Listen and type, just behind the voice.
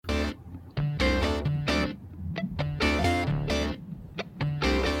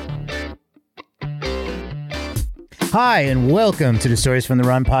Hi, and welcome to the Stories from the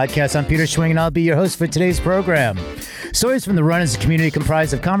Run podcast. I'm Peter Schwing, and I'll be your host for today's program. Stories from the Run is a community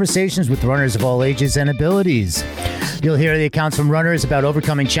comprised of conversations with runners of all ages and abilities. You'll hear the accounts from runners about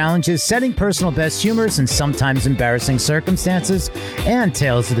overcoming challenges, setting personal best, humorous and sometimes embarrassing circumstances, and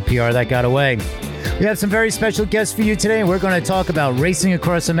tales of the PR that got away. We have some very special guests for you today, and we're going to talk about racing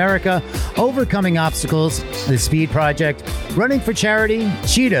across America, overcoming obstacles, the Speed Project, running for charity,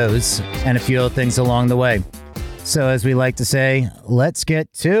 Cheetos, and a few other things along the way. So as we like to say, let's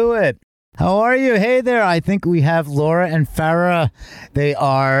get to it. How are you? Hey there. I think we have Laura and Farah. They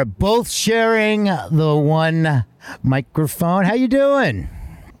are both sharing the one microphone. How you doing?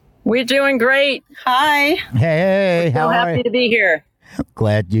 We're doing great. Hi. Hey, how are you? Happy to be here.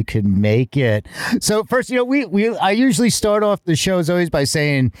 Glad you could make it. So first, I usually start off the shows always by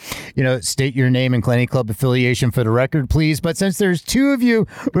saying, state your name and Clenny Club affiliation for the record, please. But since there's two of you,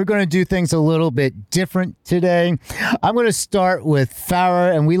 we're going to do things a little bit different today. I'm going to start with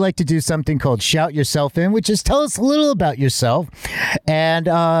Farah, and we like to do something called Shout Yourself In, which is tell us a little about yourself and,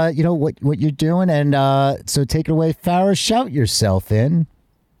 what you're doing. And so take it away, Farah. Shout yourself in.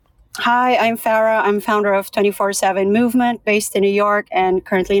 Hi, I'm Farah. I'm founder of 24/7 Movement based in New York and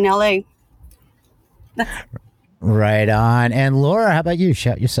currently in LA. Right on. And Laura, how about you?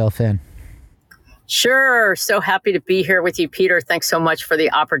 Shout yourself in. Sure. So happy to be here with you, Peter. Thanks so much for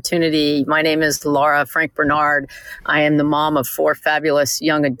the opportunity. My name is Laura Frank Bernard. I am the mom of 4 fabulous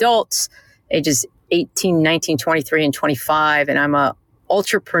young adults, ages 18, 19, 23, and 25. And I'm a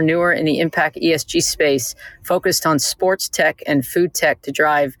ultrapreneur in the impact ESG space, focused on sports tech and food tech to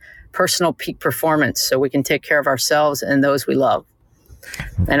drive personal peak performance so we can take care of ourselves and those we love.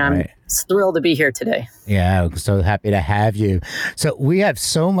 And I'm thrilled to be here today. Yeah, I'm so happy to have you. So we have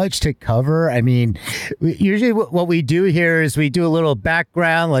so much to cover. I mean, usually what we do here is we do a little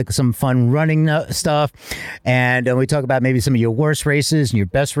background, like some fun running stuff. And we talk about maybe some of your worst races and your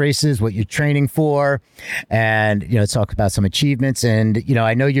best races, what you're training for, and, talk about some achievements. And,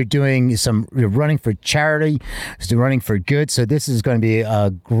 I know you're running for charity, so running for good. So this is going to be a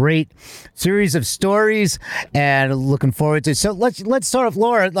great series of stories and looking forward to it. So let's start off,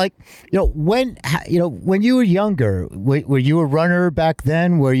 Laura, when you were younger, were you a runner back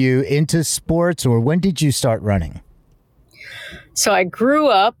then? Were you into sports, or when did you start running? So I grew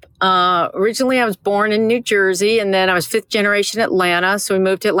up, originally I was born in New Jersey, and then I was 5th generation Atlanta. So we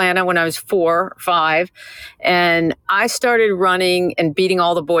moved to Atlanta when I was 4 or 5. And I started running and beating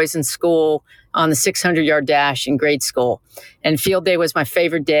all the boys in school on the 600-yard dash in grade school. And field day was my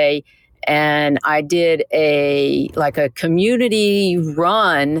favorite day. And I did a community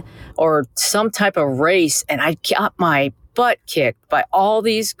run or some type of race, and I got my butt kicked by all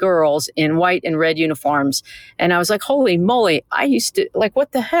these girls in white and red uniforms. And I was like, holy moly, I used to,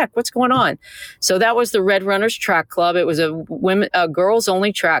 what the heck? What's going on? So that was the Red Runners Track Club. It was a girls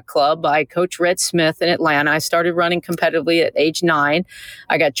only track club by Coach Red Smith in Atlanta. I started running competitively at age 9.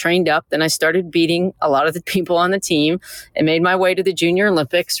 I got trained up. Then I started beating a lot of the people on the team and made my way to the Junior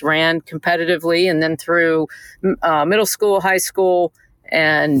Olympics, ran competitively, and then through middle school, high school,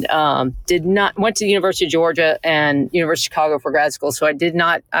 and went to the University of Georgia and University of Chicago for grad school. So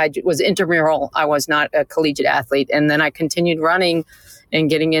I was intramural. I was not a collegiate athlete. And then I continued running and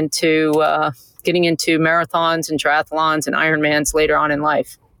getting into marathons and triathlons and Ironmans later on in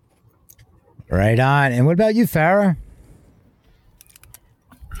life. Right on. And what about you, Farah?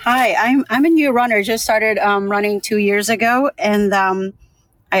 Hi, I'm a new runner. Just started running 2 years ago, and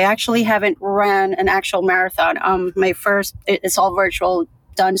I actually haven't ran an actual marathon. My first, it's all virtual,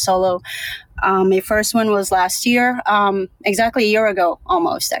 done solo. My first one was last year, exactly a year ago,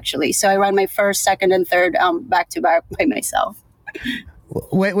 almost actually. So I ran my first, second, and third back to back by myself.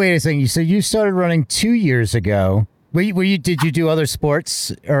 Wait a second. So you started running 2 years ago. Did you do other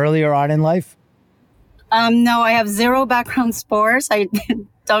sports earlier on in life? No, I have zero background sports. I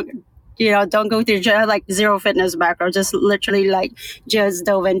don't go through zero fitness background, just literally just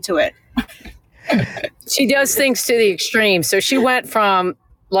dove into it. She does things to the extreme. So she went from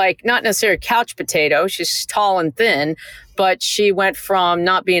not necessarily a couch potato, she's tall and thin, but she went from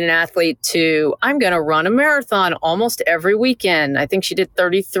not being an athlete to I'm going to run a marathon almost every weekend. I think she did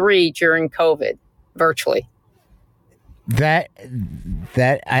 33 during COVID virtually. That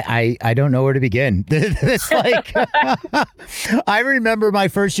I don't know where to begin. It's I remember my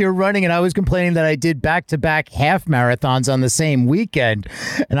first year running, and I was complaining that I did back-to-back half marathons on the same weekend,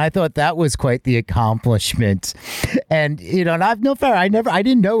 and I thought that was quite the accomplishment. And and I've no fair. I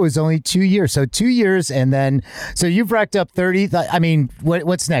didn't know it was only 2 years. So 2 years, and then so you've racked up 30. I mean,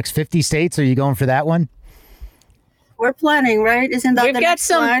 what's next? 50 states? Are you going for that one? We're planning, right? Isn't that We've got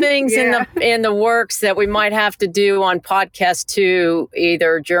some things in the works that we might have to do on podcast 2,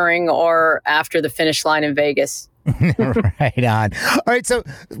 either during or after the finish line in Vegas. Right on. All right, so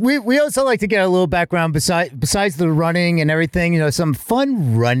we also like to get a little background besides the running and everything. Some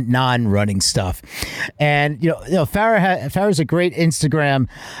fun non-running stuff. And Farrah's a great Instagram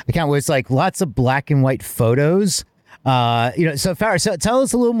account where it's like lots of black and white photos. So Farrah, so tell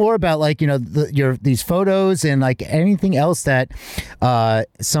us a little more about these photos and like anything else that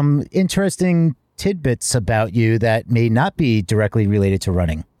some interesting tidbits about you that may not be directly related to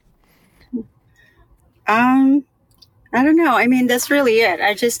running. I don't know. I mean, that's really it.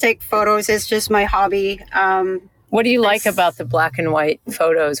 I just take photos. It's just my hobby. What do you like about the black and white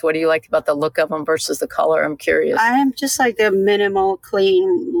photos? What do you like about the look of them versus the color? I'm curious. I'm just like the minimal,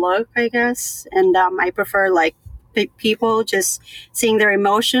 clean look, I guess. And I prefer like people just seeing their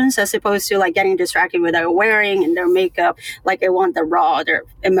emotions as opposed to like getting distracted with their wearing and their makeup. Like I want their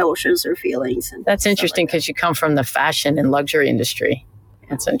emotions or feelings. And that's interesting because you come from the fashion and luxury industry.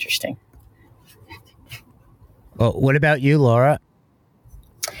 That's interesting. Well, what about you, Laura?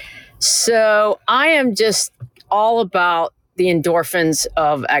 So I am just all about the endorphins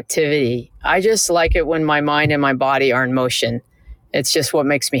of activity. I just like it when my mind and my body are in motion. It's just what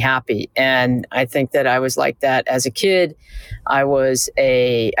makes me happy. And I think that I was like that as a kid. I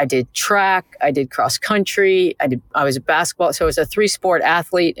did track, I did cross country, I was a basketball. So I was a 3-sport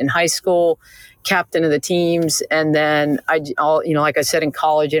athlete in high school, captain of the teams. And then like I said, in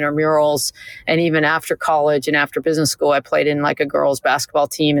college, intramurals, and even after college and after business school, I played in like a girls basketball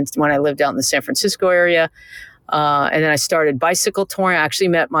team. And when I lived out in the San Francisco area, and then I started bicycle touring. I actually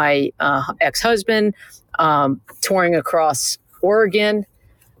met my ex-husband touring across Oregon.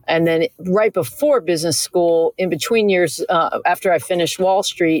 And then right before business school, in between years, after I finished Wall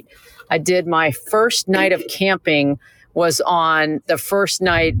Street, I did my first night of camping was on the first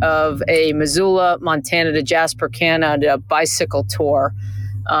night of a Missoula, Montana to Jasper, Canada bicycle tour.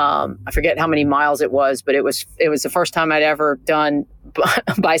 I forget how many miles it was, but it was the first time I'd ever done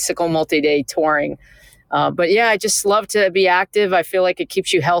bicycle multi-day touring. But yeah, I just love to be active. I feel like it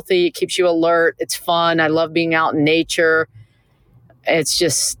keeps you healthy. It keeps you alert. It's fun. I love being out in nature. It's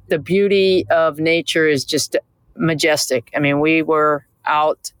just the beauty of nature is just majestic. I mean, we were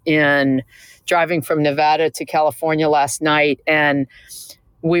out driving from Nevada to California last night, and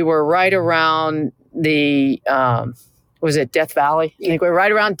we were right around the, was it Death Valley? I think we're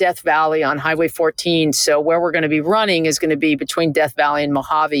right around Death Valley on Highway 14. So where we're going to be running is going to be between Death Valley and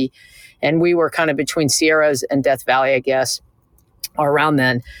Mojave. And we were kind of between Sierras and Death Valley, I guess, or around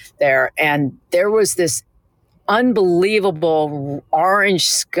then there. And there was this unbelievable orange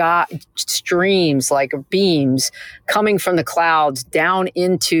sky streams, like beams coming from the clouds down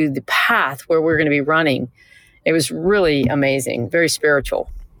into the path where we're going to be running. It was really amazing, very spiritual.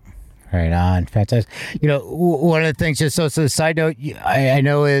 Right on. Fantastic. One of the things, just so side note, I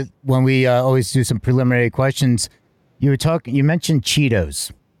know when we always do some preliminary questions, you mentioned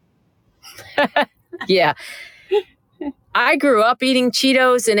Cheetos. Yeah. I grew up eating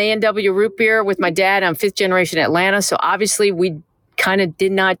Cheetos and A&W root beer with my dad. I'm 5th generation Atlanta. So obviously we kind of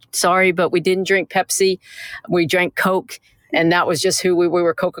but we didn't drink Pepsi. We drank Coke, and that was just who we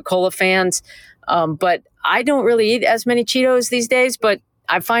were, Coca-Cola fans. But I don't really eat as many Cheetos these days, but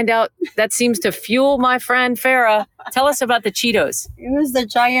I find out that seems to fuel my friend Farrah. Tell us about the Cheetos. It was the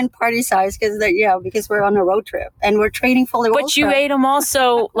giant party size because we're on a road trip and we're training fully. But you ate them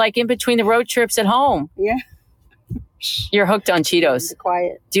also like in between the road trips at home. Yeah. You're hooked on Cheetos.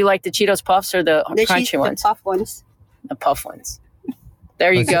 Quiet. Do you like the Cheetos Puffs or the crunchy ones? The puff ones. The puff ones.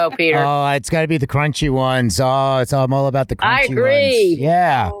 There you go, Peter. Oh, it's got to be the crunchy ones. Oh, I'm all about the crunchy ones. I agree.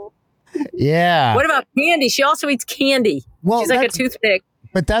 Yeah. Yeah. What about candy? She also eats candy. Well, she's like a toothpick.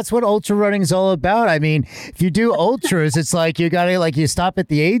 But that's what ultra running is all about. I mean, if you do ultras, it's like you stop at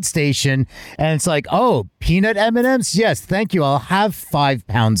the aid station and it's like, oh, peanut M&Ms? Yes, thank you. I'll have 5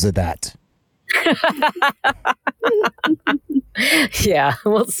 pounds of that. Yeah,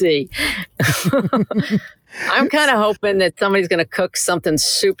 we'll see. I'm kind of hoping that somebody's going to cook something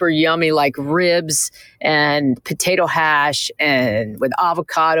super yummy like ribs and potato hash and with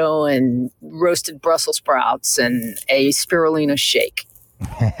avocado and roasted Brussels sprouts and a spirulina shake.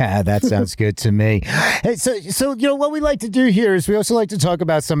 That sounds good to me. Hey, so what we like to do here is we also like to talk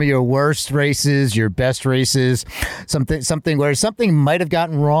about some of your worst races, your best races, something where something might have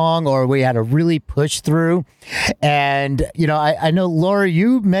gotten wrong or we had to really push through. And I know, Laura,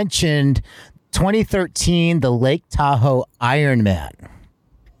 you mentioned 2013, the Lake Tahoe Ironman,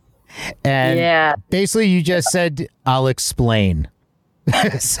 and basically you just said, "I'll explain."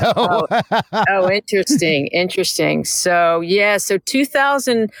 So, Interesting. So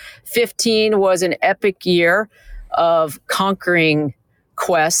 2015 was an epic year of conquering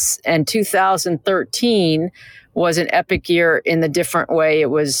quests, and 2013 was an epic year in the different way. It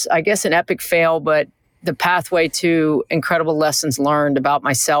was, I guess, an epic fail, but the pathway to incredible lessons learned about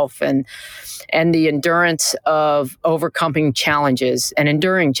myself and the endurance of overcoming challenges and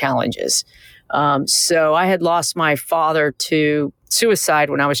enduring challenges. So I had lost my father to suicide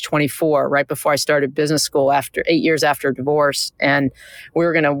when I was 24, right before I started business school, after 8 years after divorce. And we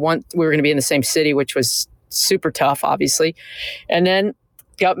were going to be in the same city, which was super tough, obviously. And then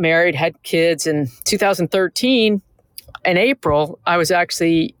got married, had kids. In 2013, in April, I was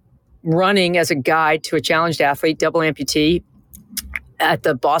actually running as a guide to a challenged athlete, double amputee, at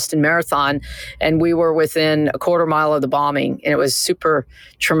the Boston Marathon. And we were within a quarter mile of the bombing, and it was super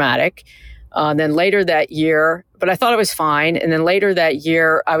traumatic. Then later that year, but I thought it was fine. And then later that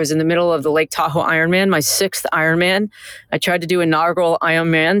year, I was in the middle of the Lake Tahoe Ironman, my 6th Ironman. I tried to do inaugural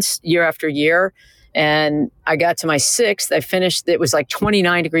Ironmans year after year. And I got to my 6th. I finished, it was like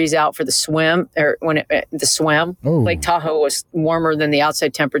 29 degrees out for the swim, Lake Tahoe was warmer than the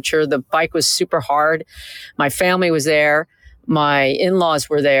outside temperature. The bike was super hard. My family was there. My in-laws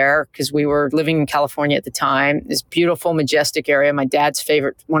were there because we were living in California at the time. This beautiful, majestic area, my dad's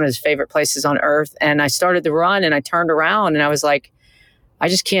one of his favorite places on earth. And I started to run, and I turned around and I was like, I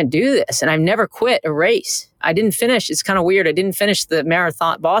just can't do this. And I've never quit a race. I didn't finish. It's kind of weird. I didn't finish the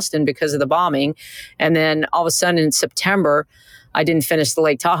marathon Boston because of the bombing. And then all of a sudden in September, I didn't finish the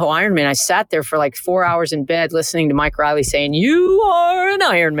Lake Tahoe Ironman. I sat there for like 4 hours in bed listening to Mike Riley saying, "You are an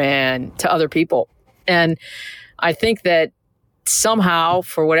Ironman," to other people. And I think that somehow,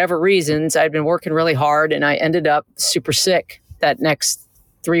 for whatever reasons, I'd been working really hard, and I ended up super sick that next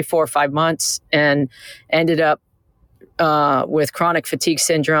 3, 4, 5 months, and ended up with chronic fatigue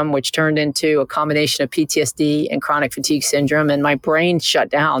syndrome, which turned into a combination of PTSD and chronic fatigue syndrome, and my brain shut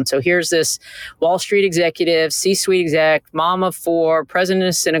down. So here's this Wall Street executive, C-suite exec, mom of 4, president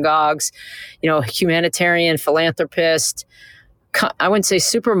of synagogues, humanitarian philanthropist. I wouldn't say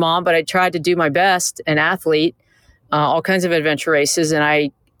super mom, but I tried to do my best, an athlete, all kinds of adventure races, and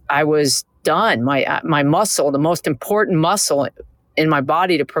I was done. My muscle, the most important muscle in my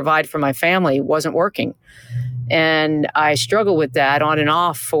body to provide for my family, wasn't working. And I struggled with that on and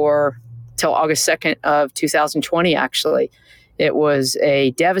off till August 2nd of 2020, actually. It was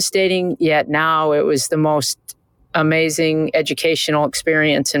a devastating, yet now it was the most amazing educational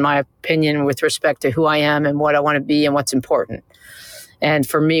experience, in my opinion, with respect to who I am and what I want to be and what's important. And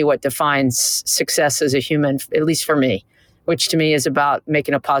for me, what defines success as a human, at least for me, which to me is about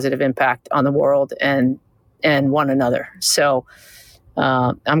making a positive impact on the world and one another. So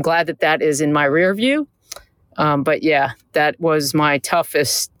I'm glad that is in my rear view. But yeah, that was my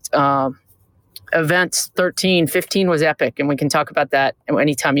toughest events. 15 was epic, and we can talk about that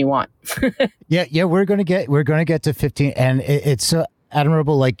anytime you want. Yeah, we're gonna get to 15, and it's so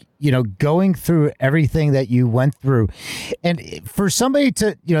admirable, going through everything that you went through. And for somebody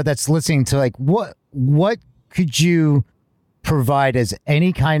to that's listening to, what could you provide as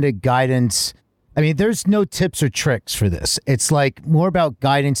any kind of guidance? I mean, there's no tips or tricks for this. It's more about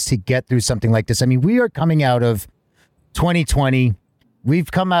guidance to get through something like this. I mean, we are coming out of 2020.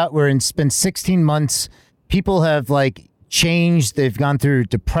 It's been 16 months. People have changed. They've gone through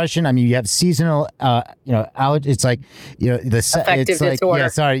depression. I mean, you have seasonal, allergy. It's affective disorder. Yeah,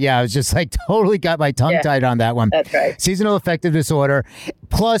 sorry. Yeah, I was just totally got my tongue tied on that one. That's right. Seasonal affective disorder.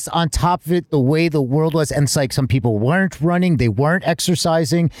 Plus, on top of it, the way the world was, and it's some people weren't running, they weren't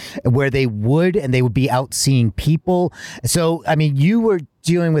exercising where they would, and they would be out seeing people. So, I mean, you were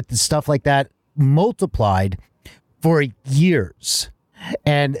dealing with the stuff like that multiplied for years.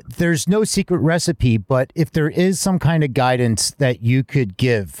 And there's no secret recipe, but if there is some kind of guidance that you could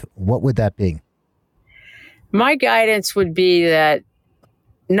give, what would that be? My guidance would be that,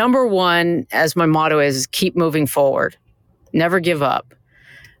 number one, as my motto is keep moving forward, never give up.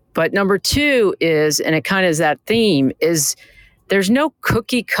 But number two is, and it kind of is that theme, is there's no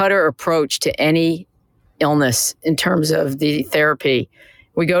cookie cutter approach to any illness in terms of the therapy.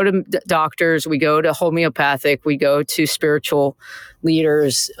 We go to doctors, we go to homeopathic, we go to spiritual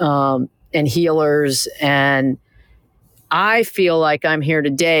leaders and healers. And I feel like I'm here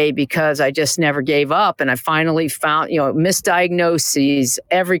today because I just never gave up. And I finally found, misdiagnoses,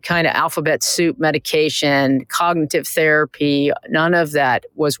 every kind of alphabet soup medication, cognitive therapy, none of that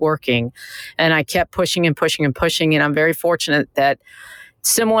was working. And I kept pushing and pushing and pushing. And I'm very fortunate that,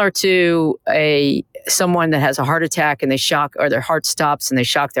 similar to a someone that has a heart attack and they shock, or their heart stops and they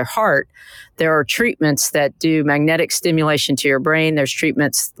shock their heart, there are treatments that do magnetic stimulation to your brain. There's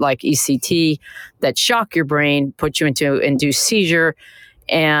treatments like ECT that shock your brain, put you into induced seizure.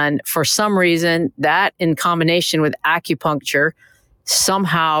 And for some reason, that in combination with acupuncture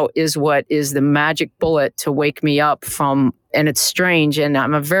somehow is what is the magic bullet to wake me up from. And it's strange. And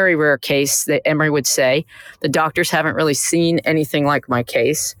I'm a very rare case that Emery would say. The doctors haven't really seen anything like my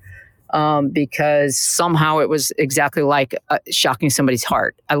case. Because somehow it was exactly like shocking somebody's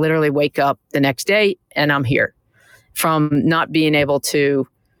heart. I literally wake up the next day and I'm here from not being able to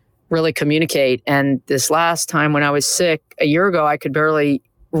really communicate. And this last time when I was sick a year ago, I could barely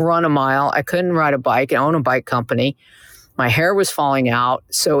run a mile. I couldn't ride a bike. I own a bike company. My hair was falling out.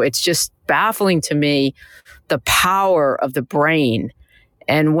 So it's just baffling to me, the power of the brain.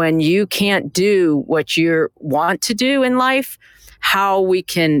 And when you can't do what you want to do in life, how we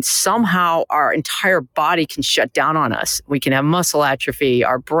can somehow, our entire body can shut down on us. We can have muscle atrophy,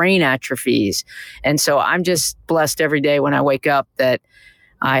 our brain atrophies. And so I'm just blessed every day when I wake up that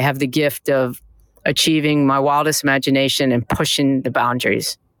I have the gift of achieving my wildest imagination and pushing the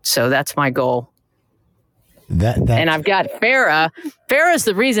boundaries. So that's my goal. And I've got Farah. Farah's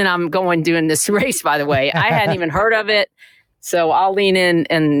the reason I'm doing this race, by the way. I hadn't even heard of it. So I'll lean in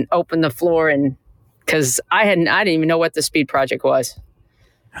and open the floor, and because I didn't even know what the Speed Project was.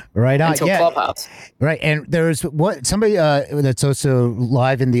 Right on. Until Clubhouse. Right. And there's somebody that's also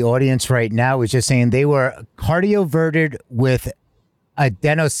live in the audience right now was just saying they were cardioverted with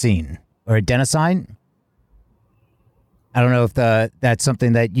adenosine or adenosine. I don't know if that's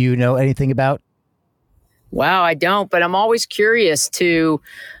something that you know anything about. Wow, I don't, but I'm always curious to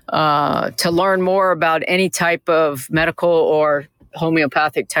learn more about any type of medical or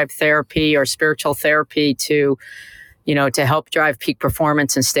homeopathic type therapy or spiritual therapy to help drive peak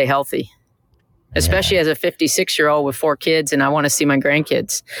performance and stay healthy, especially as a 56-year-old with 4 kids. And I want to see my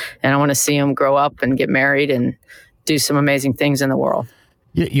grandkids, and I want to see them grow up and get married and do some amazing things in the world.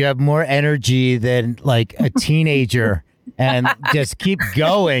 You have more energy than like a teenager and just keep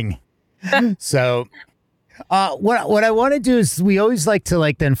going. So what I want to do is we always like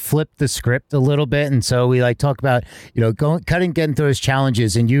to then flip the script a little bit. And so we talk about, getting through those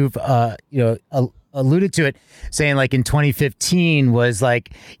challenges. And you've, alluded to it, saying in 2015 was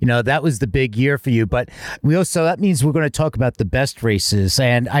that was the big year for you. But that means we're going to talk about the best races.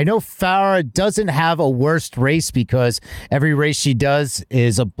 And I know Farah doesn't have a worst race because every race she does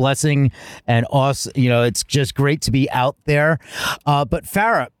is a blessing and awesome. It's just great to be out there. But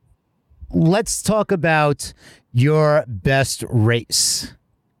Farah, let's talk about your best race.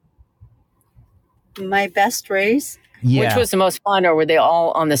 My best race? Yeah. Which was the most fun, or were they all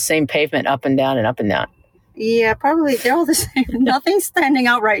on the same pavement, up and down and up and down? Yeah, probably they're all the same. Nothing's standing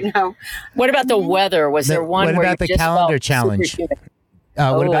out right now. What about the weather? Was there one what where about you the just calendar felt challenge?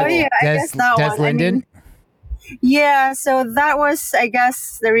 What about I guess that Des one. Linden? Yeah, so that was, I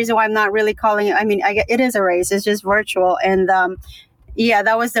guess, the reason why I'm not really calling it. I mean, it is a race. It's just virtual. And yeah,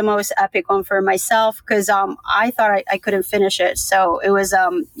 that was the most epic one for myself because I thought I couldn't finish it. So it was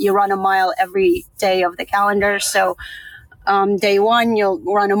you run a mile every day of the calendar. So day 1, you'll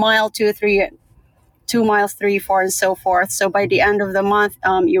run a mile, 2 miles, 3, 4, and so forth. So by the end of the month,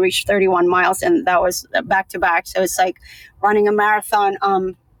 you reach 31 miles, and that was back to back. So it's like running a marathon.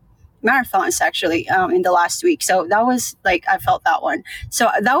 Marathons actually in the last week. So that was I felt that one. So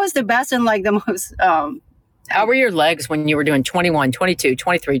that was the best and the most. How were your legs when you were doing 21, 22,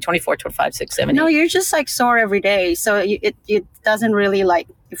 23, 24, 25, 6, 7, 8? No, you're just sore every day. So it doesn't really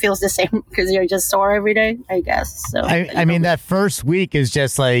it feels the same because you're just sore every day, I guess. So I mean, that first week is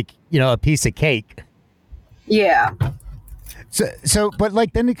just a piece of cake. Yeah. So, but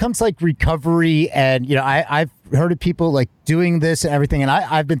then it comes recovery, and I've heard of people doing this and everything, and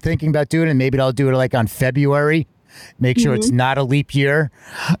I've been thinking about doing it, and maybe I'll do it on February, make sure it's not a leap year,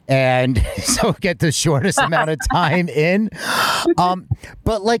 and so get the shortest amount of time in.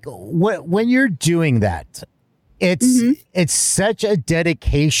 But when you're doing that, it's such a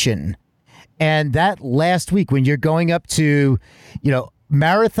dedication, and that last week when you're going up to,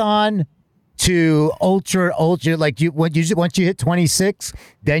 marathon to ultra, once you hit 26,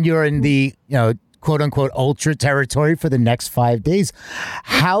 then you're in the, quote unquote, ultra territory for the next 5 days.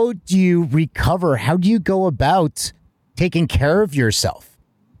 How do you recover? How do you go about taking care of yourself?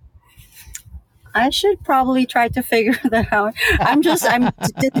 I should probably try to figure that out. I'm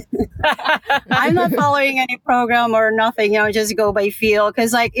not following any program or nothing, just go by feel.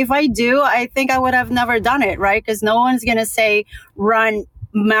 Because if I do, I think I would have never done it, right? Because no one's going to say run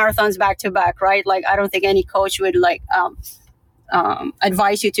marathons back to back, right? I don't think any coach would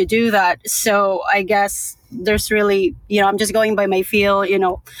advise you to do that. So I guess there's really, I'm just going by my feel,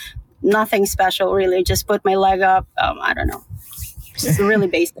 nothing special really. Just put my leg up. I don't know. It's really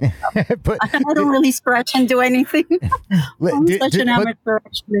basic stuff. I don't really stretch and do anything. I'm such an amateur,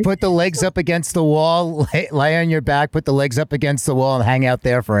 actually. Put the legs up against the wall, lay on your back, put the legs up against the wall and hang out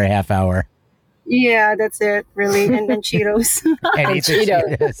there for a half hour. Yeah, that's it, really. And then Cheetos. And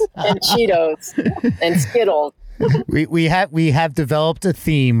Cheetos. And Skittles. We have developed a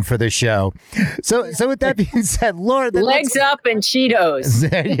theme for the show. So with that being said, Laura, legs up and Cheetos.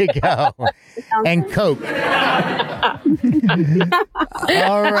 There you go. And Coke.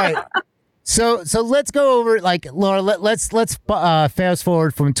 All right. So let's go over, like, Laura, let's fast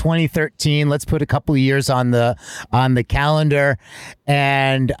forward from 2013. Let's put a couple of years on the calendar.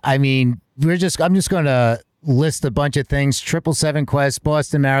 And I mean, I'm just going to list a bunch of things: 777 Quest,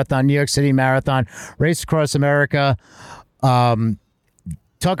 Boston Marathon, New York City Marathon, Race Across America.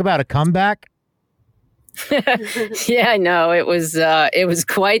 Talk about a comeback. Yeah, I know. It was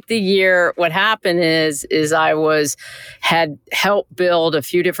quite the year. What happened is I had helped build a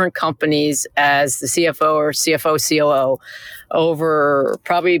few different companies as the CFO or COO over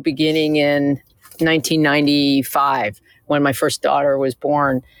probably beginning in 1995 when my first daughter was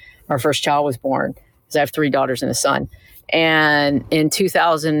born, our first child was born. I have 3 daughters and a son. And in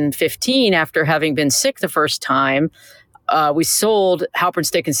 2015, after having been sick the first time, we sold Halpern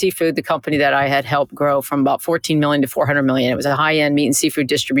Steak and Seafood, the company that I had helped grow from about 14 million to 400 million. It was a high-end meat and seafood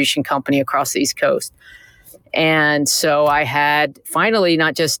distribution company across the East Coast. And so I had finally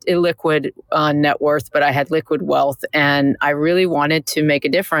not just illiquid net worth, but I had liquid wealth. And I really wanted to make a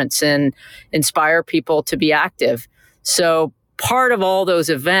difference and inspire people to be active. So part of all those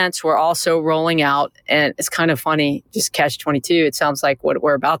events were also rolling out, and it's kind of funny, just catch-22, it sounds like what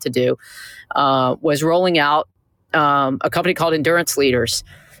we're about to do, was rolling out a company called Endurance Leaders.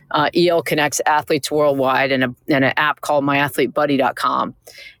 EL connects athletes worldwide and an app called myathletebuddy.com.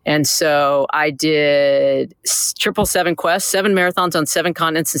 And so I did 777 Quest, 7 marathons on 7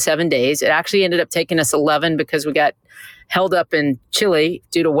 continents in 7 days. It actually ended up taking us 11 because we got held up in Chile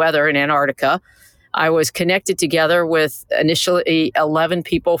due to weather in Antarctica. I was connected together with initially 11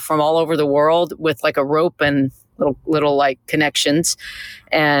 people from all over the world with like a rope and little like connections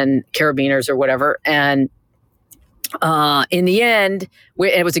and carabiners or whatever. And in the end,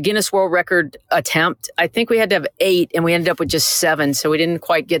 it was a Guinness World Record attempt. I think we had to have 8 and we ended up with just 7. So we didn't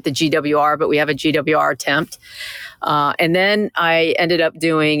quite get the GWR, but we have a GWR attempt. And then I ended up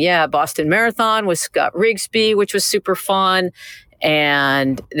doing, Boston Marathon with Scott Rigsby, which was super fun.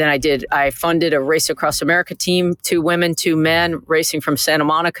 And then I funded a Race Across America team, 2 women, 2 men, racing from Santa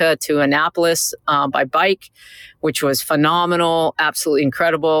Monica to Annapolis by bike, which was phenomenal, absolutely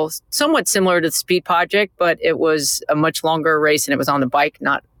incredible. Somewhat similar to the Speed Project, but it was a much longer race and it was on the bike,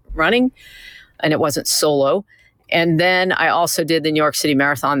 not running, and it wasn't solo. And then I also did the New York City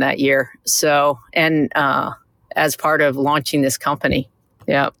Marathon that year. So, and as part of launching this company.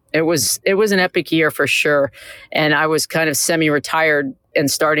 Yeah, it was an epic year for sure. And I was kind of semi-retired and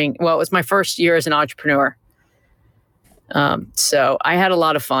it was my first year as an entrepreneur. So I had a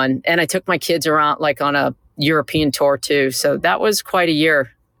lot of fun, and I took my kids around like on a European tour too. So that was quite a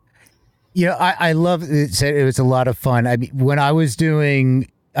year. I love it. It was a lot of fun. I mean, when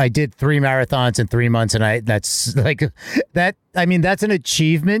I did 3 marathons in 3 months, and that's like that. I mean, that's an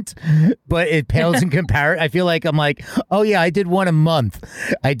achievement, but it pales in comparison. I feel like I'm like, oh yeah, I did 1 a month.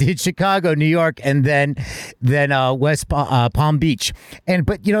 I did Chicago, New York, and then West Palm Beach.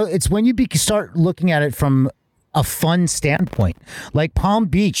 But it's when you start looking at it from a fun standpoint. Like Palm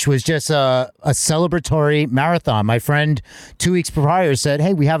Beach was just a celebratory marathon. My friend 2 weeks prior said,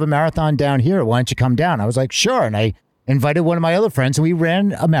 "Hey, we have a marathon down here. Why don't you come down?" I was like, "Sure," and I invited one of my other friends, and we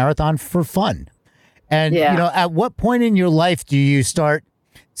ran a marathon for fun. And, at what point in your life do you start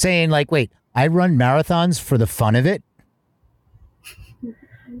saying, like, wait, I run marathons for the fun of it?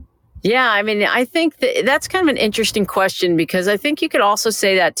 Yeah, I mean, I think that's kind of an interesting question, because I think you could also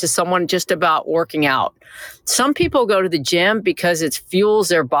say that to someone just about working out. Some people go to the gym because it fuels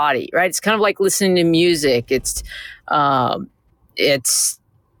their body, right? It's kind of like listening to music. It's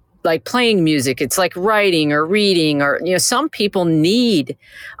like playing music. It's like writing or reading, or, some people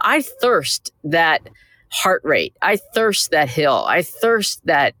I thirst that heart rate. I thirst that hill. I thirst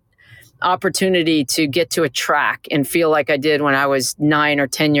that opportunity to get to a track and feel like I did when I was 9 or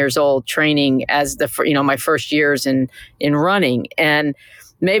 10 years old, training as my first years in running. And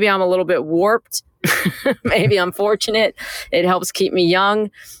maybe I'm a little bit warped, maybe I'm fortunate. It helps keep me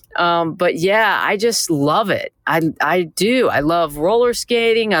young. But yeah, I just love it. I do. I love roller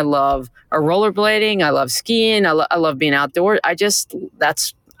skating. I love rollerblading. I love skiing. I love being outdoors.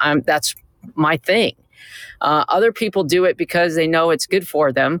 That's my thing. Other people do it because they know it's good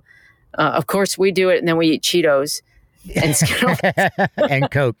for them. Of course, we do it, and then we eat Cheetos and Skittles and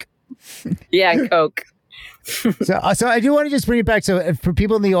Coke. Yeah, and Coke. So I do want to just bring it back. So for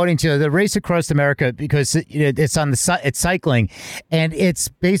people in the audience, the Race Across America, because it's it's cycling, and it's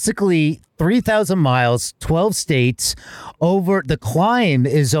basically 3,000 miles, 12 states. The climb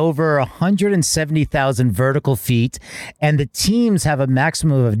is over 170,000 vertical feet, and the teams have a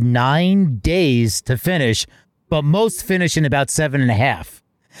maximum of 9 days to finish, but most finish in about 7.5.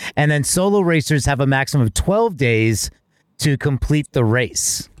 And then solo racers have a maximum of 12 days to complete the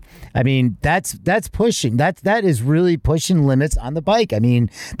race. I mean, that's pushing. That is really pushing limits on the bike. I mean,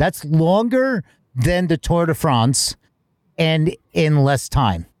 that's longer than the Tour de France and in less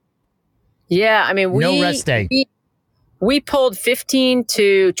time. Yeah, I mean, no rest day. We pulled 15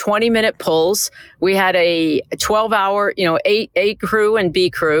 to 20-minute pulls. We had a 12-hour, A crew and B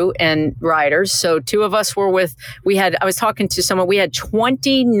crew and riders. So two of us were I was talking to someone, we had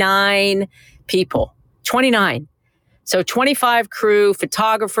 29 people, 29. So 25 crew,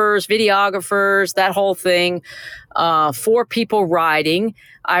 photographers, videographers, that whole thing, 4 people riding.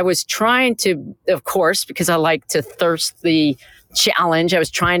 I was trying to, of course, because I like to thirst the challenge, I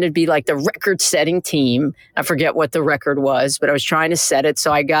was trying to be like the record-setting team. I forget what the record was, but I was trying to set it.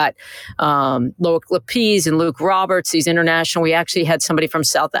 So I got Loic Lepiz and Luke Roberts, these international. We actually had somebody from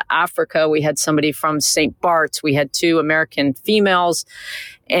South Africa. We had somebody from St. Bart's. We had 2 American females.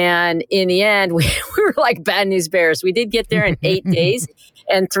 And in the end, we were like Bad News Bears. We did get there in 8 days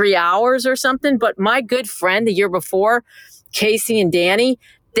and 3 hours or something. But my good friend the year before, Casey and Danny,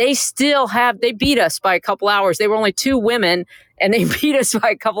 they beat us by a couple hours. They were only 2 women, and they beat us by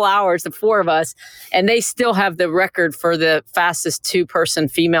a couple hours, the 4 of us. And they still have the record for the fastest 2-person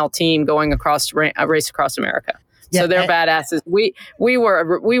female team going across a race across America. Yeah, so they're badasses. We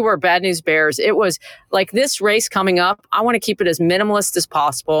were Bad News Bears. It was like this race coming up. I want to keep it as minimalist as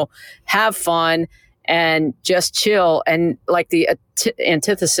possible, have fun, and just chill. And like the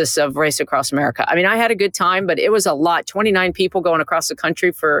antithesis of Race Across America. I mean, I had a good time, but it was a lot. 29 people going across the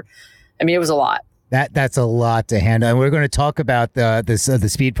country it was a lot. That's a lot to handle. And we're going to talk about the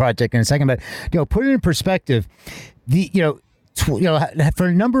Speed Project in a second. But put it in perspective. For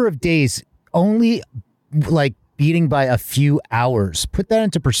a number of days, only like beating by a few hours. Put that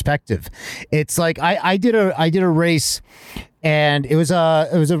into perspective. It's like I did a race, and it was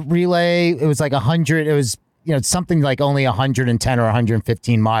a relay. It was like 100. It was something like only 110 or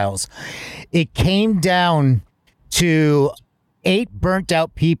 115 miles. It came down to 8 burnt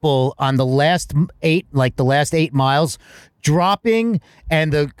out people on the last 8 miles, dropping,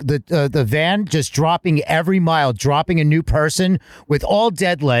 and the van just dropping every mile, dropping a new person with all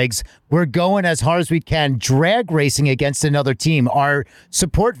dead legs. We're going as hard as we can, drag racing against another team. Our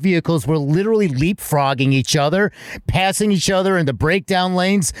support vehicles were literally leapfrogging each other, passing each other in the breakdown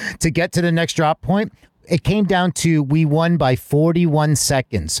lanes to get to the next drop point. It came down to we won by 41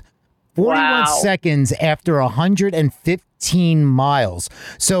 seconds. 41 seconds after 115 miles.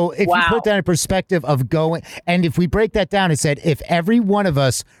 So if you put that in perspective of going, and if we break that down, it said if every one of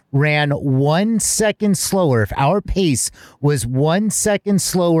us ran 1 second slower, if our pace was 1 second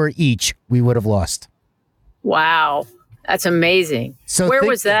slower each, we would have lost. Wow. That's amazing. So where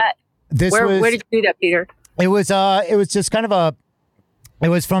was that? Where did you do that, Peter? It was just kind of it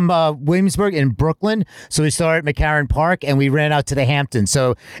was from Williamsburg in Brooklyn. So we started at McCarran Park, and we ran out to the Hamptons.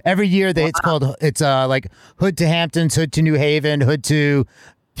 So every year it's like Hood to Hamptons, Hood to New Haven, Hood to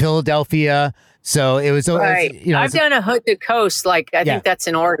Philadelphia. So it was right. I've done a Hood to Coast. I think that's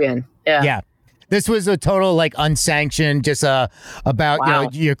in Oregon. Yeah. Yeah. This was a total unsanctioned, just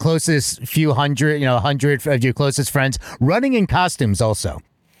about your closest few hundred, 100 of your closest friends running in costumes also.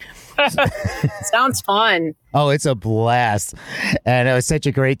 Sounds fun. Oh, it's a blast. And it was such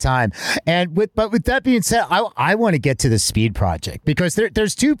a great time. And with that being said, I want to get to the Speed Project, because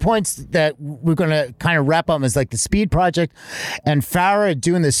there's 2 points that we're going to kind of wrap up as like the Speed Project and Farah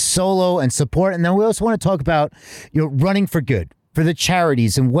doing this solo and support. And then we also want to talk about running for good, for the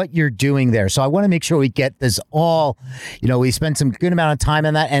charities and what you're doing there. So I want to make sure we get this all, we spend some good amount of time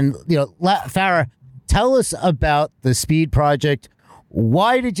on that. And, Farah, tell us about the Speed Project.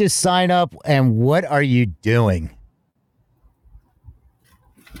 Why did you sign up, and what are you doing?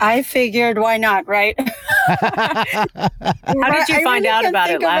 I figured, why not, right? How did you find out about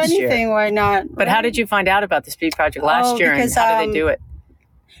it last year? Why not? But how did you find out about the Speed Project last year, and how did they do it?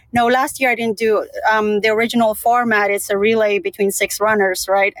 No, last year I didn't do the original format. It's a relay between 6 runners,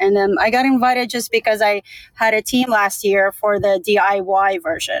 right? And I got invited just because I had a team last year for the DIY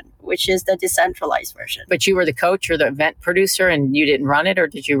version, which is the decentralized version. But you were the coach or the event producer and you didn't run it, or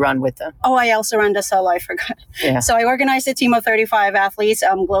did you run with them? Oh, I also ran the solo. I forgot. Yeah. So I organized a team of 35 athletes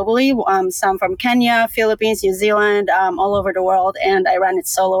globally, some from Kenya, Philippines, New Zealand, all over the world. And I ran it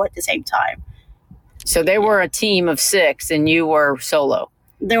solo at the same time. So they were a team of 6 and you were solo.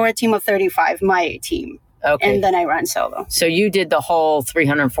 There were a team of 35, my team. Okay. And then I ran solo. So you did the whole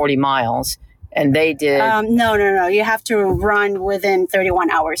 340 miles and they did... No. You have to run within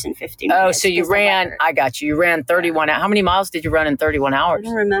 31 hours and 50 minutes. Oh, so you ran... I got you. You ran 31... How many miles did you run in 31 hours? I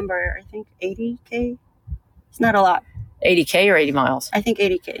don't remember. I think 80K. It's not a lot. 80K or 80 miles? I think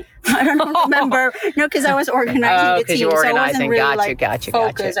 80K. I don't remember. No, because I was organizing the team. You're organizing. So I wasn't really Gotcha.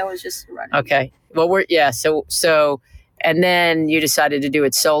 focused. I was just running. Okay. Well, So, and then you decided to do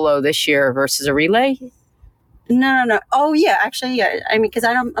it solo this year versus a relay? No. Oh, yeah. Actually, yeah. I mean, because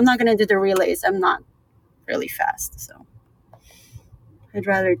I'm not going to do the relays. I'm not really fast. So I'd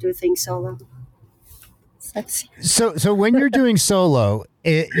rather do things solo. So when you're doing solo,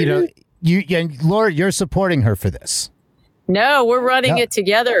 you and Laura, you're supporting her for this. No, we're running it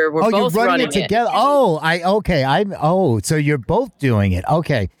together. We're both you're running it together. So you're both doing it.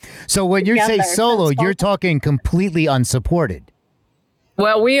 Okay. So when you say solo, you're talking completely unsupported.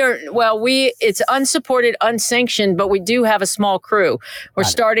 Well, it's unsupported, unsanctioned, but we do have a small crew. We're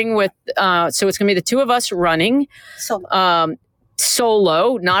starting with, so it's going to be the 2 of us running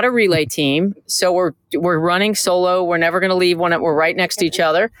solo, not a relay team. So we're running solo. We're never going to leave we're right next to each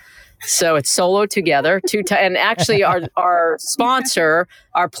other. So it's solo together. And actually our sponsor,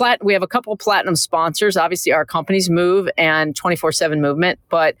 we have a couple of platinum sponsors. Obviously our companies Move and 24/7 Movement,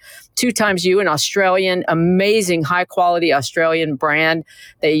 but 2 Times You, an Australian, amazing high quality Australian brand.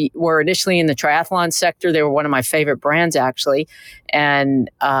 They were initially in the triathlon sector. They were one of my favorite brands actually. And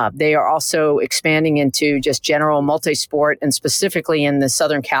they are also expanding into just general multi-sport and specifically in the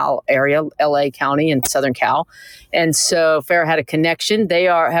Southern Cal area, LA County and Southern Cal. And so Farah had a connection. They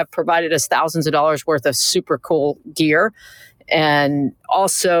have provided us thousands of dollars worth of super cool gear. And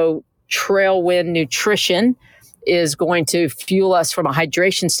also Trailwind Nutrition is going to fuel us from a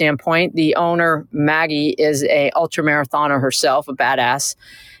hydration standpoint. The owner, Maggie, is a ultra marathoner herself, a badass.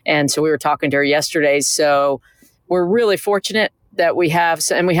 And so we were talking to her yesterday. So we're really fortunate that we have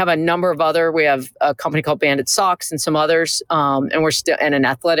a number of we have a company called Bandit Socks and some others. And we're still in an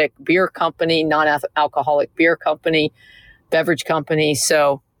athletic beer company, non-alcoholic beer company, beverage company.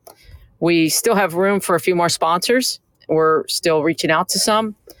 So we still have room for a few more sponsors. We're still reaching out to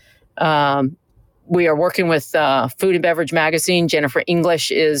some. We are working with Food and Beverage Magazine. Jennifer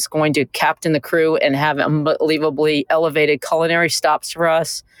English is going to captain the crew and have unbelievably elevated culinary stops for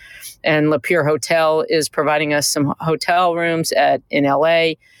us. And Lapeer Hotel is providing us some hotel rooms in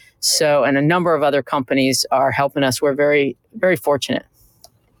LA. So, and a number of other companies are helping us. We're very, very fortunate.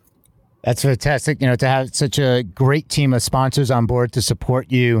 That's fantastic. To have such a great team of sponsors on board to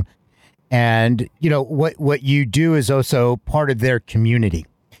support you. And, what you do is also part of their community.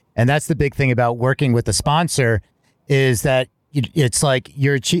 And that's the big thing about working with a sponsor is that it's like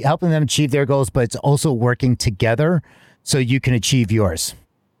you're helping them achieve their goals, but it's also working together so you can achieve yours.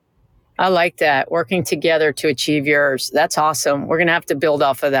 I like that. Working together to achieve yours. That's awesome. We're going to have to build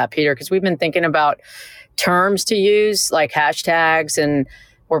off of that, Peter, because we've been thinking about terms to use like hashtags, and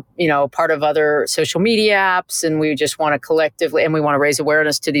we're, part of other social media apps, and we just want to collectively, and we want to raise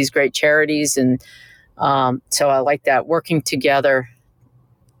awareness to these great charities. And so I like that. Working together.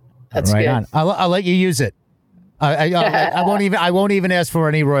 That's right good. On. I'll let you use it. I won't even ask for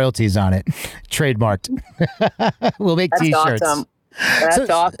any royalties on it. Trademarked. We'll make That's T-shirts. Awesome. That's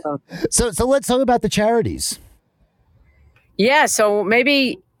awesome. So let's talk about the charities. Yeah. So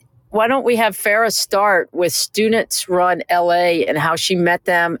maybe why don't we have Farah start with Students Run LA and how she met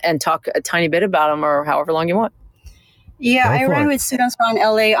them and talk a tiny bit about them, or however long you want. Yeah, I ran with Students Run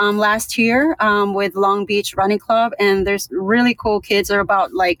LA last year with Long Beach Running Club, and there's really cool kids. They're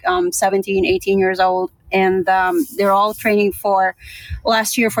about 17, 18 years old, and they're all training for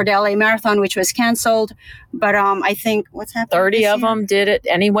last year for the LA Marathon, which was canceled. But I think what's happening? 30 of them did it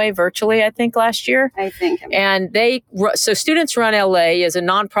anyway, virtually, I think, last year. I think. And so Students Run LA is a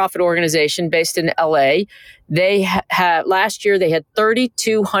nonprofit organization based in LA. They had last year, they had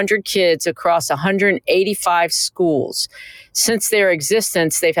 3,200 kids across 185 schools. Since their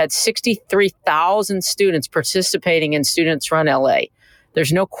existence, they've had 63,000 students participating in Students Run LA.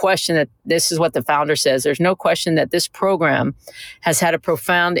 There's no question that this is what the founder says. There's no question that this program has had a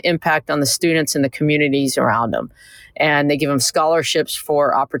profound impact on the students and the communities around them. And they give them scholarships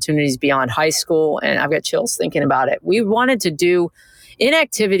for opportunities beyond high school. And I've got chills thinking about it. We wanted to do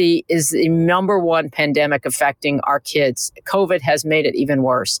inactivity is the number one pandemic affecting our kids. COVID has made it even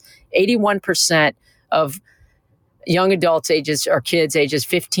worse. 81% of young adults kids ages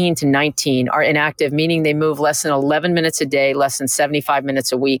 15 to 19 are inactive, meaning they move less than 11 minutes a day, less than 75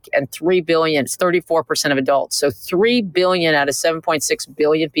 minutes a week, and 3 billion, it's 34% of adults. So 3 billion out of 7.6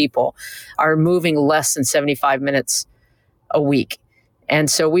 billion people are moving less than 75 minutes a week. And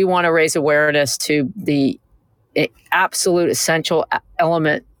so we want to raise awareness to the absolute essential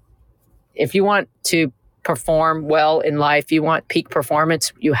element. If you want to perform well in life, you want peak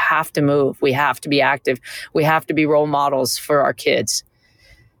performance, you have to move. We have to be active. We have to be role models for our kids.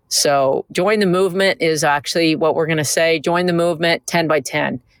 So join the movement is actually what we're going to say. Join the movement 10 by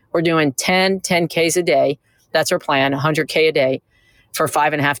 10. We're doing 10Ks a day. That's our plan, 100K a day for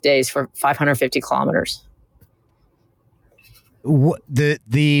 5.5 days for 550 kilometers.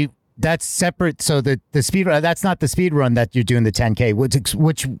 That's separate. So the speed run, that's not the speed run that you're doing the 10K. What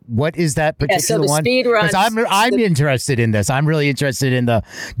is that particular one? Speed run. I'm interested in this. I'm really interested in the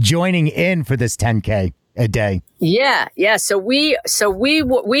joining in for this 10K a day. Yeah. So we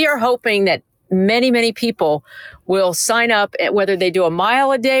are hoping that many people will sign up, whether they do a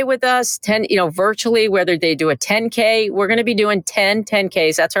mile a day with us, virtually, whether they do a 10K. We're going to be doing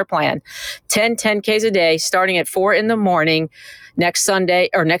 10Ks. That's our plan. 10Ks a day, starting at 4 a.m. next Monday,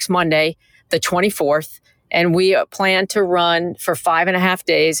 the 24th. And we plan to run for 5.5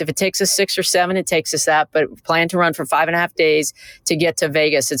 days. If it takes us 6 or 7, it takes us that, but plan to run for 5.5 days to get to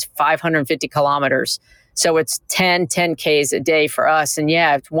Vegas. It's 550 kilometers. So it's 10Ks a day for us. And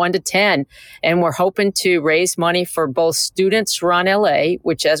yeah, it's 1 to 10. And we're hoping to raise money for both Students Run LA,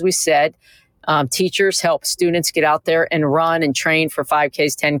 which, as we said, teachers help students get out there and run and train for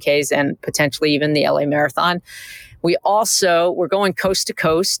 5Ks, 10Ks, and potentially even the LA Marathon. We're going coast to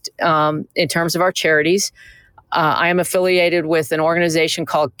coast in terms of our charities. I am affiliated with an organization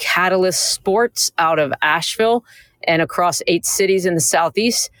called Catalyst Sports out of Asheville and across 8 cities in the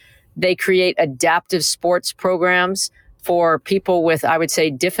Southeast. They create adaptive sports programs for people with, I would say,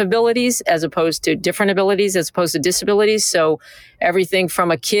 different abilities as opposed to disabilities. So everything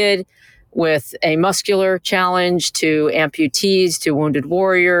from a kid with a muscular challenge to amputees to wounded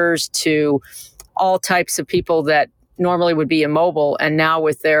warriors to all types of people that normally would be immobile. And now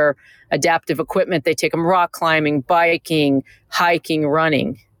with their adaptive equipment, they take them rock climbing, biking, hiking,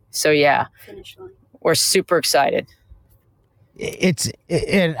 running. So yeah, we're super excited.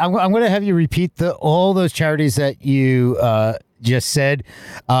 I'm going to have you repeat all those charities that you just said.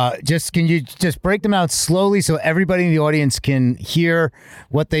 Can you just break them out slowly so everybody in the audience can hear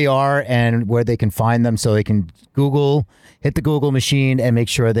what they are and where they can find them, so they can hit the Google machine and make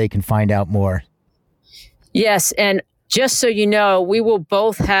sure they can find out more? Yes, and just so you know, we will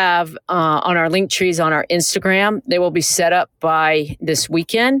both have on our link trees on our Instagram. They will be set up by this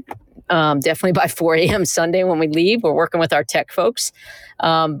weekend. Definitely by 4 a.m. Sunday when we leave. We're working with our tech folks.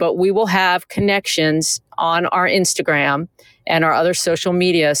 But we will have connections on our Instagram and our other social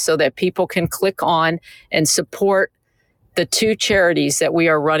media so that people can click on and support the 2 charities that we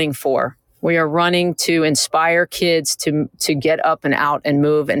are running for. We are running to inspire kids to get up and out and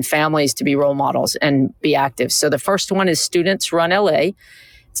move, and families to be role models and be active. So the first one is Students Run LA.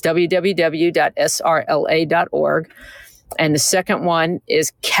 It's www.srla.org. And the second one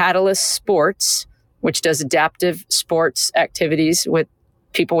is Catalyst Sports, which does adaptive sports activities with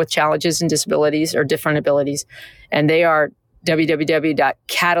people with challenges and disabilities or different abilities. And they are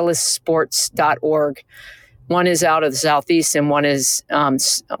www.catalystsports.org. One is out of the Southeast and one is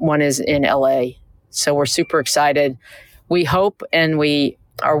in LA. So we're super excited. We hope, and we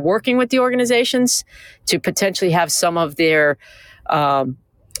are working with the organizations to potentially have some of their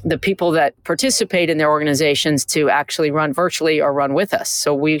the people that participate in their organizations to actually run virtually or run with us.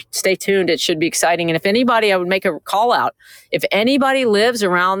 So we stay tuned. It should be exciting. And if anybody, I would make a call out. If anybody lives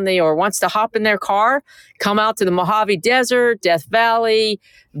around or wants to hop in their car, come out to the Mojave Desert, Death Valley,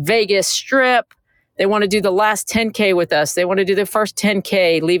 Vegas Strip. They want to do the last 10K with us. They want to do the first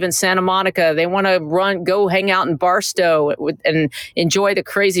 10K, leaving Santa Monica. They want to go hang out in Barstow and enjoy the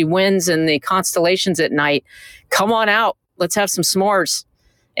crazy winds and the constellations at night. Come on out. Let's have some s'mores.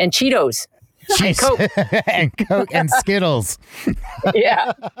 And Cheetos. And Coke. And Coke and Skittles.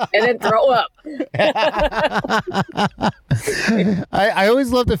 Yeah. And then throw up. I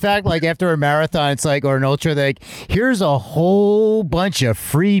always love the fact, like, after a marathon, it's like, or an ultra, like, here's a whole bunch of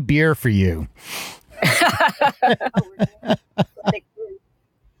free beer for you.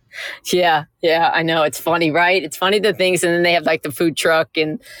 Yeah, I know. It's funny, right? It's funny the things, and then they have like the food truck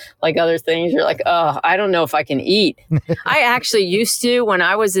and like other things. You're like, oh, I don't know if I can eat. I actually used to, when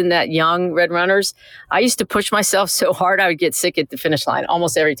I was in that young Red Runners, I used to push myself so hard I would get sick at the finish line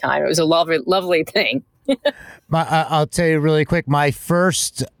almost every time. It was a lovely thing. I'll tell you really quick, my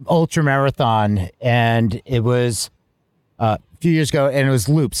first ultra marathon, and it was a few years ago, and it was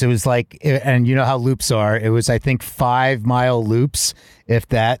loops. It was like, and you know how loops are. It was, I think, 5-mile loops, if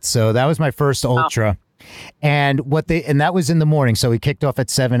that. So that was my first ultra. And that was in the morning. So we kicked off at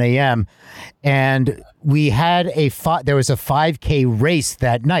 7 a.m. and we had there was a 5K race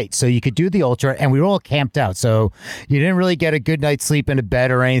that night. So you could do the ultra, and we were all camped out. So you didn't really get a good night's sleep in a bed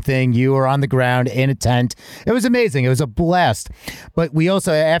or anything. You were on the ground in a tent. It was amazing. It was a blast. But we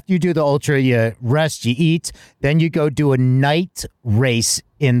also, after you do the ultra, you rest, you eat, then you go do a night race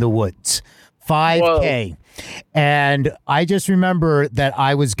in the woods. 5K. Whoa. And I just remember that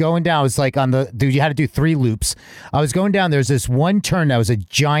I was going down. I was like you had to do 3 loops. I was going down. There's this one turn that was a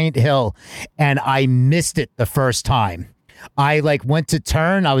giant hill, and I missed it the first time. I went to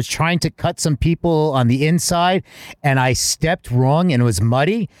turn. I was trying to cut some people on the inside, and I stepped wrong, and it was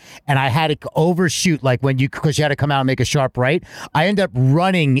muddy, and I had to overshoot because you had to come out and make a sharp right. I ended up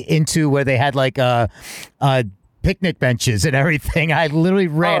running into where they had picnic benches and everything. I literally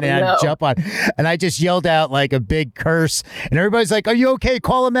ran and I had to jump on, and I just yelled out like a big curse, and everybody's like, "Are you okay?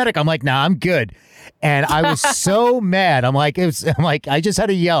 Call a medic." I'm like, "Nah, I'm good." And I was so mad. I'm like, I just had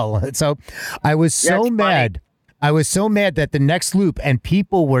to yell. So I was so mad. Funny. I was so mad that the next loop, and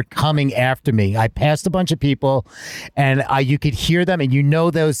people were coming after me. I passed a bunch of people, and you could hear them, and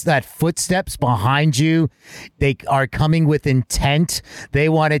that footsteps behind you, they are coming with intent. They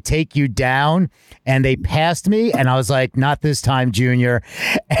want to take you down, and they passed me, and I was like, not this time, Junior.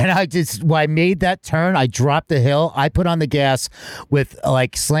 And I made that turn. I dropped the hill. I put on the gas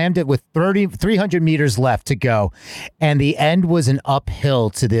slammed it with 300 meters left to go, and the end was an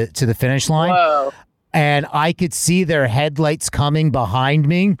uphill to the finish line. Whoa. And I could see their headlights coming behind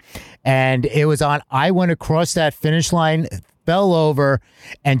me. And it was I went across that finish line, fell over,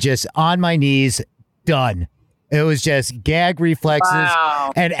 and just on my knees, done. It was just gag reflexes.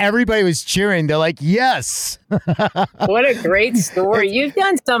 Wow. And everybody was cheering. They're like, yes. What a great story. You've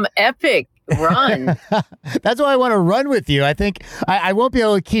done some epic run. That's why I want to run with you. I think I won't be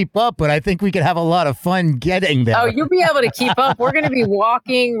able to keep up, but I think we could have a lot of fun getting there. Oh, you'll be able to keep up. We're going to be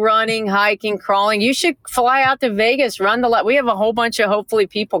walking, running, hiking, crawling. You should fly out to Vegas, run we have a whole bunch of hopefully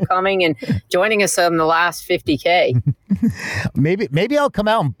people coming and joining us on the last 50K. Maybe I'll come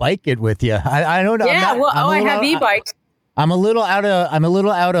out and bike it with you. I don't know. Yeah, I have e-bikes. I'm a little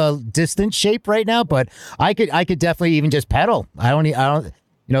out of distance shape right now, but I could definitely even just pedal. I don't.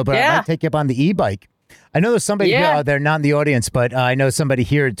 But I might take you up on the e-bike. I know there's somebody here, they're not in the audience, but I know somebody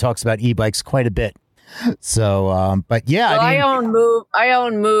here who talks about e-bikes quite a bit. So, but yeah. Well, I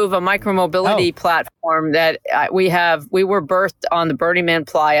own Move, a micromobility platform that we were birthed on the Burning Man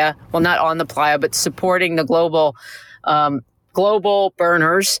playa. Well, not on the playa, but supporting the global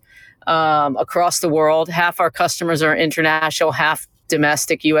burners across the world. Half our customers are international, half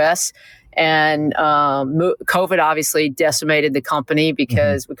domestic U.S., and COVID obviously decimated the company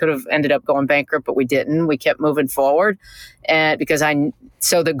because we could have ended up going bankrupt, but we didn't. We kept moving forward. And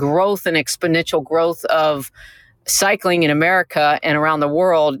so the growth and exponential growth of cycling in America and around the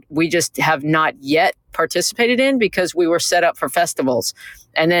world, we just have not yet participated in because we were set up for festivals.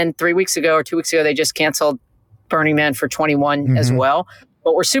 And then 3 weeks ago or 2 weeks ago, they just canceled Burning Man for 21 as well.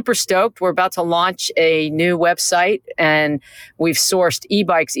 But we're super stoked. We're about to launch a new website, and we've sourced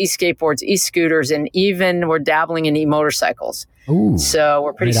e-bikes, e-skateboards, e-scooters, and even we're dabbling in e-motorcycles. Ooh, so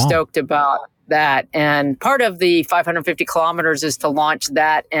we're pretty stoked about that. And part of the 550 kilometers is to launch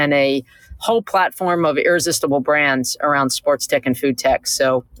that and a whole platform of irresistible brands around sports tech and food tech.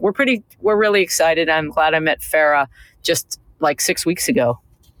 So we're really excited. I'm glad I met Farah just 6 weeks ago.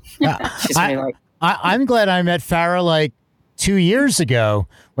 I'm glad I met Farah 2 years ago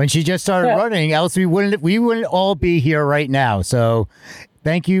when she just started running, else we wouldn't all be here right now. So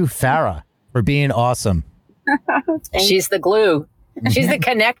thank you, Farah, for being awesome. She's the glue. She's the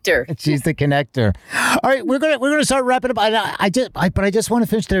connector. She's the connector. All right, we're gonna start wrapping up. But I just want to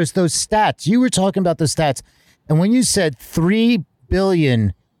finish. There's those stats. You were talking about the stats, and when you said 3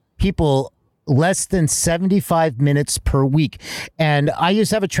 billion people less than 75 minutes per week. And I used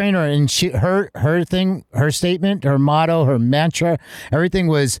to have a trainer, and her statement, her motto, her mantra, everything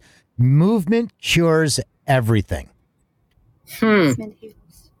was movement cures everything.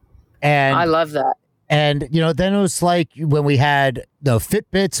 And I love that. And, then it was like when we had the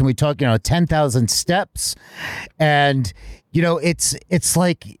Fitbits and we talked, 10,000 steps. And, it's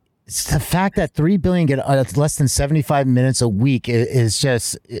like it's the fact that 3 billion get less than 75 minutes a week is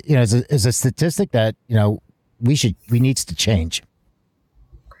just, is a statistic that, we needs to change.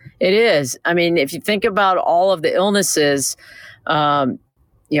 It is. I mean, if you think about all of the illnesses, heart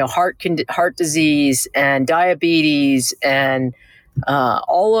disease and diabetes and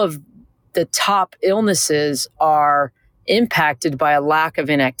all of the top illnesses are impacted by a lack of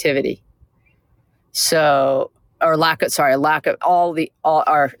inactivity. So, are impacted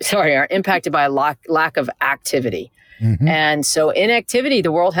by a lack of activity. Mm-hmm. And so inactivity,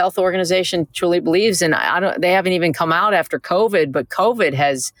 the World Health Organization truly believes, and they haven't even come out after COVID, but COVID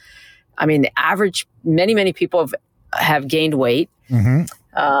has, the average, many people have gained weight.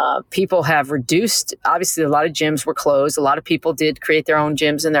 Mm-hmm. People have reduced, obviously a lot of gyms were closed. A lot of people did create their own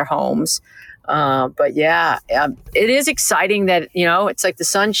gyms in their homes. But yeah, it is exciting that, it's like the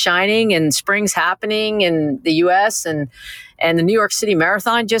sun's shining and spring's happening in the US and the New York City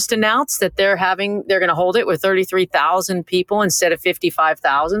Marathon just announced that they're going to hold it with 33,000 people instead of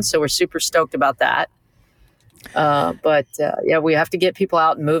 55,000. So we're super stoked about that. But we have to get people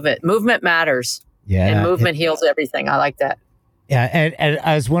out and move it. Movement matters. Yeah. And movement heals everything. I like that. Yeah, and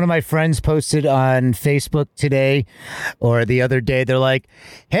as one of my friends posted on Facebook today or the other day, they're like,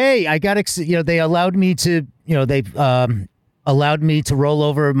 "Hey, I got they allowed me to, allowed me to roll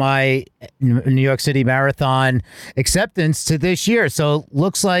over my New York City Marathon acceptance to this year. So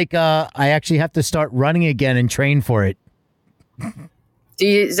looks like I actually have to start running again and train for it."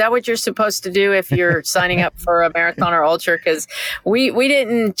 Is that what you're supposed to do if you're signing up for a marathon or ultra? Because we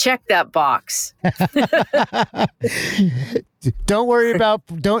didn't check that box. Don't worry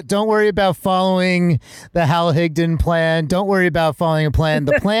about following the Hal Higdon plan. Don't worry about following a plan.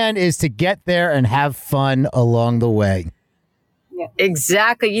 The plan is to get there and have fun along the way. Yeah.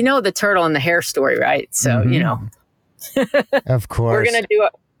 Exactly. The turtle and the hare story, right? So, Of course. We're going to do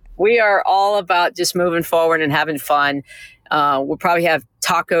it. We are all about just moving forward and having fun. We'll probably have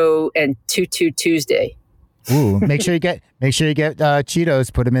taco and Tutu Tuesday. Ooh, make sure you get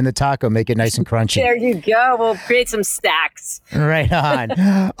Cheetos, put them in the taco, make it nice and crunchy. There you go. We'll create some stacks. Right on.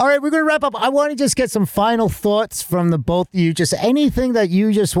 All right, we're going to wrap up. I want to just get some final thoughts from the both of you. Just anything that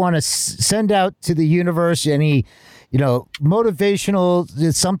you just want to send out to the universe, any,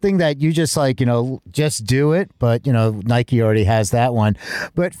 motivational, something that you just just do it. But, Nike already has that one.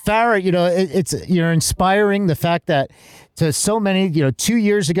 But Farah, you're inspiring the fact that to so many, 2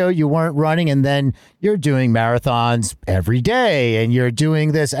 years ago, you weren't running and then you're doing marathons every day and you're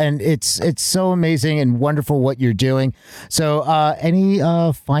doing this and it's so amazing and wonderful what you're doing. So any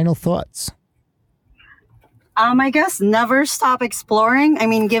final thoughts? I guess never stop exploring.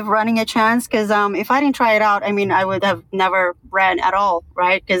 Give running a chance because if I didn't try it out, I would have never ran at all,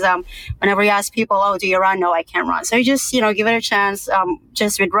 right? Because whenever you ask people, "Oh, do you run?" No, I can't run. So you just, give it a chance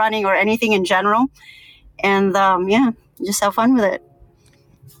just with running or anything in general. And just have fun with it.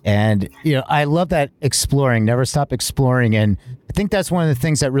 And, I love that exploring, never stop exploring. And I think that's one of the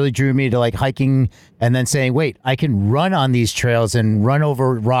things that really drew me to hiking and then saying, wait, I can run on these trails and run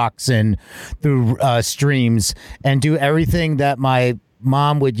over rocks and through streams and do everything that my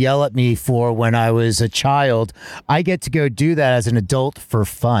mom would yell at me for when I was a child. I get to go do that as an adult for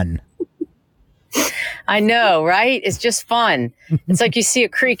fun. I know, right? It's just fun. It's like you see a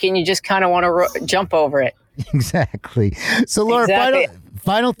creek and you just kind of want to jump over it. Exactly. So, Laura,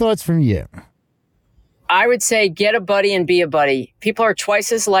 final thoughts from you. I would say get a buddy and be a buddy. People are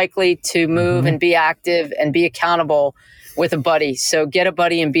twice as likely to move and be active and be accountable with a buddy. So get a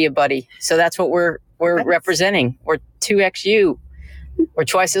buddy and be a buddy. So that's what we're representing. We're 2XU. We're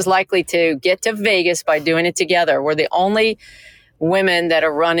twice as likely to get to Vegas by doing it together. We're the only women that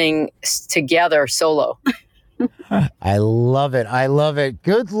are running together solo. I love it. I love it.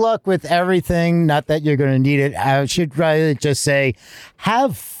 Good luck with everything. Not that you're going to need it. I should rather just say,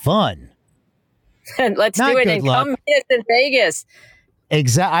 have fun. And let's do it and come meet us in Vegas.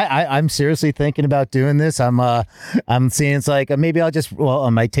 Exactly. I'm seriously thinking about doing this. I'm seeing it's like maybe I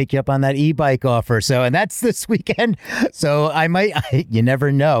might take you up on that e-bike offer. So, and that's this weekend. So you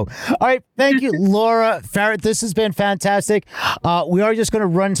never know. All right. Thank you, Laura Farah. This has been fantastic. We are just going to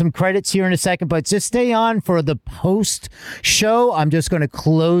run some credits here in a second, but just stay on for the post show. I'm just going to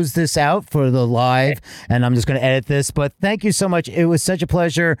close this out for the live and I'm just going to edit this, but thank you so much. It was such a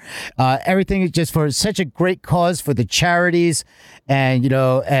pleasure. Everything is just for such a great cause for the charities. And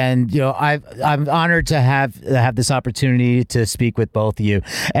I'm honored to have this opportunity to speak with both of you.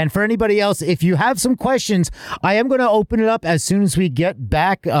 And for anybody else, if you have some questions, I am going to open it up as soon as we get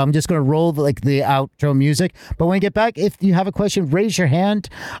back. I'm just going to roll the outro music. But when we get back, if you have a question, raise your hand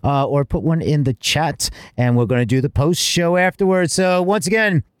or put one in the chat, and we're going to do the post show afterwards. So once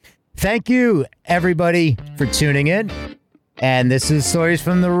again, Thank you, everybody, for tuning in. And this is Stories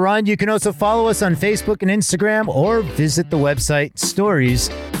from the Run. You can also follow us on Facebook and Instagram or visit the website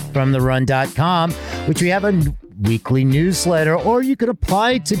storiesfromtherun.com, which we have a weekly newsletter, or you could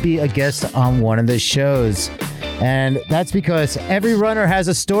apply to be a guest on one of the shows. And that's because every runner has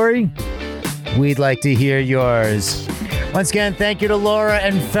a story. We'd like to hear yours. Once again, thank you to Laura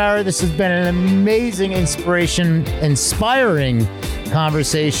and Farah. This has been an amazing, inspiring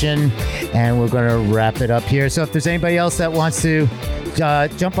conversation, and we're going to wrap it up here. So if there's anybody else that wants to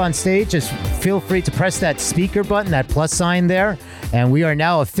jump on stage, just feel free to press that speaker button, that plus sign there. And we are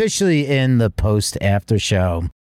now officially in the post-after show.